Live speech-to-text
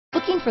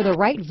Looking for the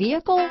right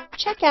vehicle?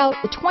 Check out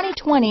the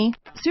 2020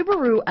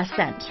 Subaru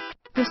Ascent.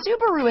 The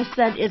Subaru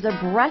Ascent is a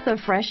breath of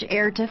fresh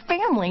air to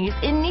families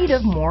in need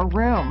of more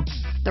room.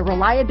 The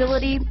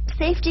reliability,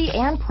 safety,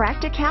 and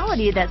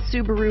practicality that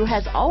Subaru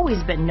has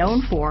always been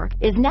known for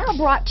is now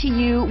brought to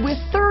you with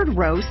third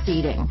row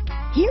seating.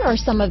 Here are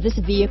some of this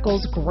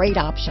vehicle's great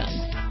options: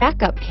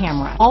 backup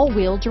camera,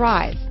 all-wheel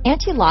drive,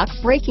 anti-lock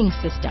braking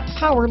system,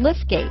 power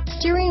liftgate,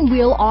 steering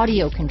wheel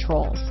audio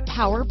controls,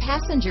 power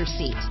passenger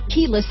seat,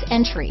 keyless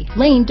entry,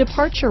 lane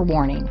departure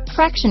warning,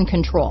 traction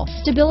control,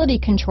 stability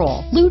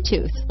control,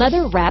 Bluetooth,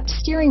 leather-wrapped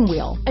steering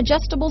wheel,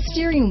 adjustable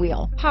steering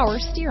wheel, power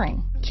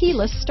steering,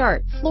 keyless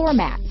start, floor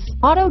mats,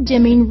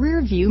 auto-dimming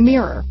rear view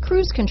mirror,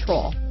 cruise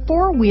control,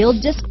 four-wheel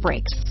disc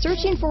brakes.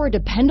 Searching for a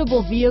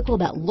dependable vehicle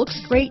that looks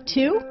great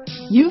too?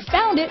 You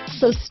found it,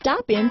 so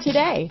stop in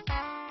today.